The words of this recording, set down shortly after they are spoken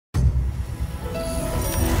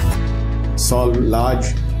solve large,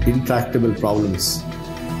 intractable problems.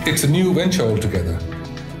 It's a new venture altogether.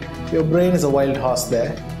 Your brain is a wild horse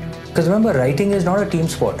there. Because remember, writing is not a team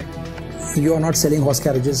sport. You are not selling horse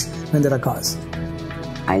carriages when there are cars.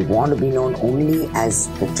 I want to be known only as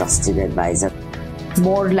the trusted advisor.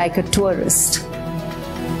 More like a tourist.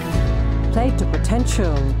 Play to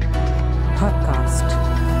Potential podcast.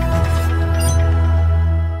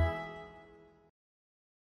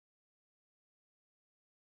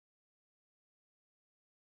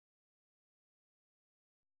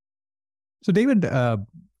 So, David,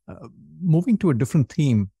 moving to a different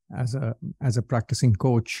theme as a practicing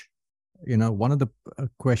coach, one of the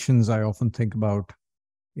questions I often think about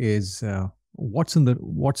is what's in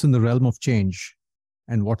the realm of change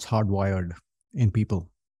and what's hardwired in people,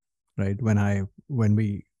 right? When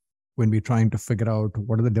we're trying to figure out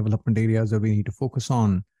what are the development areas that we need to focus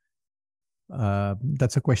on,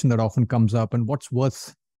 that's a question that often comes up, and what's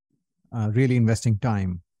worth really investing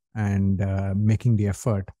time and making the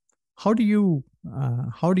effort. How do you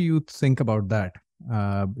think about that?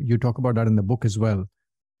 You talk about that in the book as well.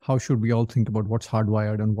 How should we all think about what's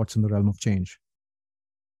hardwired and what's in the realm of change?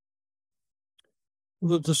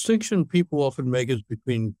 The distinction people often make is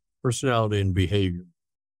between personality and behavior.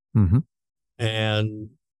 Mm-hmm. And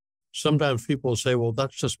sometimes people say, well,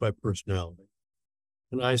 that's just my personality.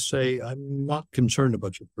 And I say, I'm not concerned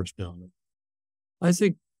about your personality. I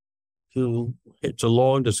think it's a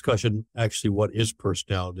long discussion, actually, what is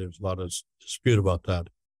personality? There's a lot of dispute about that.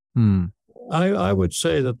 I would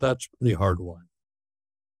say that that's pretty hardwired.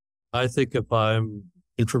 I think if I'm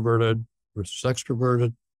introverted versus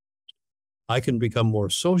extroverted, I can become more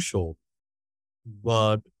social,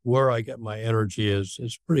 but where I get my energy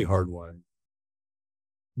is pretty hardwired.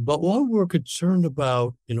 But what we're concerned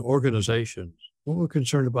about in organizations, what we're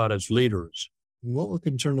concerned about as leaders, what we're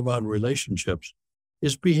concerned about in relationships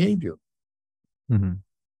is behavior. Mm-hmm.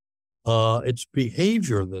 It's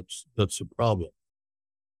behavior that's a problem.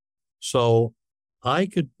 So I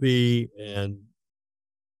could be an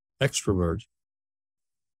extrovert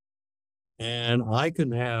and I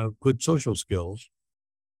can have good social skills,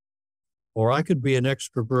 or I could be an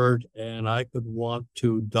extrovert and I could want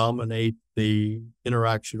to dominate the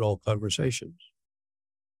interactional conversations.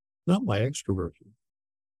 Not my extroversion.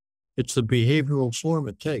 It's the behavioral form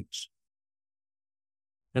it takes.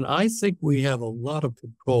 And I think we have a lot of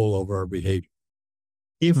control over our behavior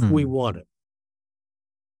if we want it.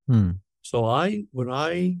 So when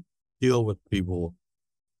I deal with people,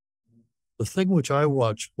 the thing which I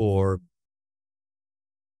watch for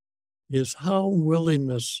is how willing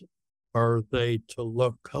are they to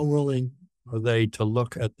look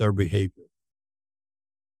at their behavior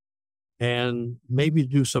and maybe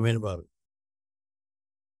do something about it.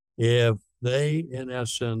 If they, in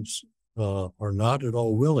essence, are not at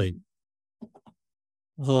all willing,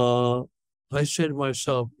 I say to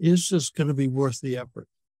myself, is this going to be worth the effort?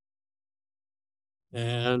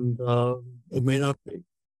 And it may not be.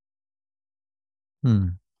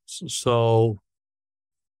 So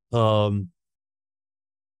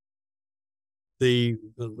the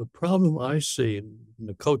problem I see in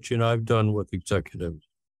the coaching I've done with executives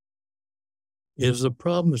is the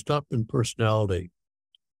problem has not been personality.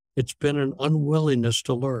 It's been an unwillingness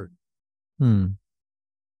to learn. And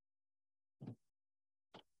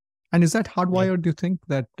is that hardwired, do you think,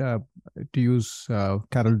 that to use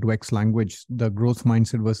Carol Dweck's language, the growth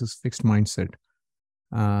mindset versus fixed mindset,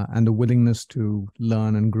 and the willingness to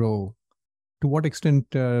learn and grow? To what extent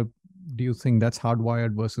do you think that's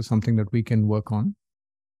hardwired versus something that we can work on?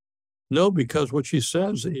 No, because what she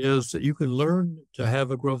says is that you can learn to have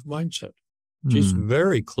a growth mindset. She's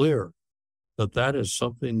very clear that is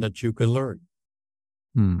something that you can learn.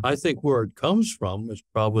 I think where it comes from is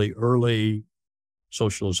probably early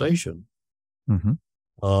socialization.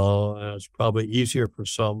 It's probably easier for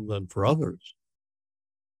some than for others.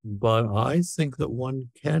 But I think that one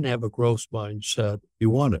can have a growth mindset if you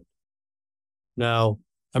want it. Now,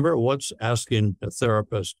 I remember once asking a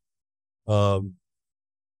therapist, that's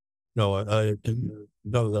not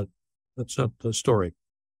the story.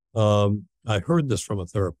 I heard this from a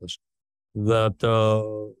therapist, that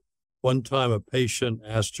one time a patient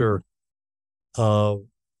asked her, when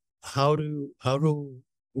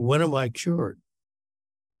am I cured?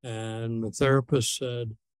 And the therapist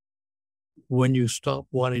said, when you stop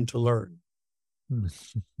wanting to learn.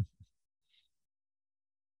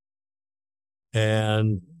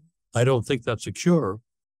 And I don't think that's a cure.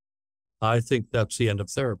 I think that's the end of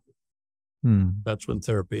therapy. That's when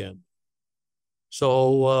therapy ends.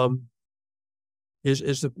 So do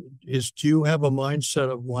you have a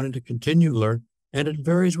mindset of wanting to continue to learn? And it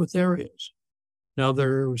varies with areas. Now,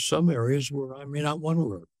 there are some areas where I may not want to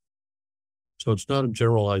learn. So it's not a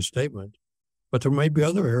generalized statement, but there may be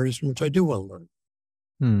other areas in which I do want to learn.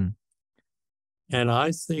 Hmm. And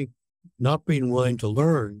I think not being willing to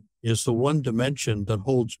learn is the one dimension that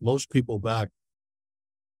holds most people back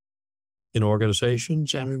in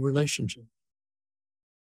organizations and in relationships.